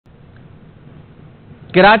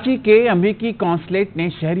कराची के अमरीकी कॉन्सुलेट ने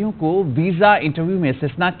शहरियों को वीजा इंटरव्यू में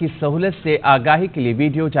इस्तिस्ना की सहूलत से आगाही के लिए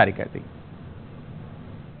वीडियो जारी कर दी।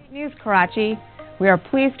 News Karachi, we are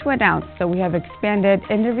pleased to announce that we have expanded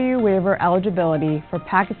interview waiver eligibility for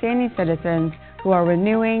Pakistani citizens who are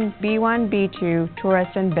renewing B1, B2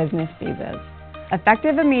 tourist and business visas.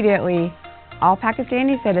 Effective immediately, all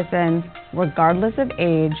Pakistani citizens, regardless of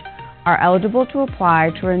age, are eligible to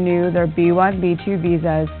apply to renew their B1, B2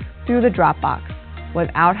 visas through the Dropbox,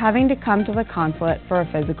 without having to come to the consulate for a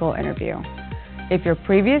physical interview. If your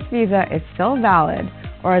previous visa is still valid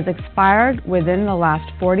or has expired within the last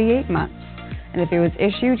 48 months, and if it was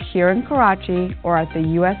issued here in Karachi or at the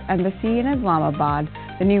U.S. Embassy in Islamabad,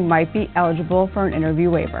 then you might be eligible for an interview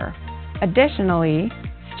waiver. Additionally,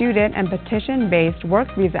 student and petition-based work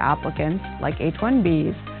visa applicants, like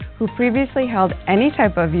H-1Bs, who previously held any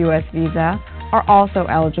type of U.S. visa, are also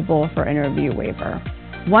eligible for interview waiver.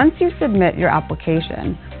 Once you submit your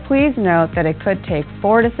application, please note that it could take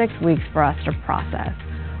 4 to 6 weeks for us to process.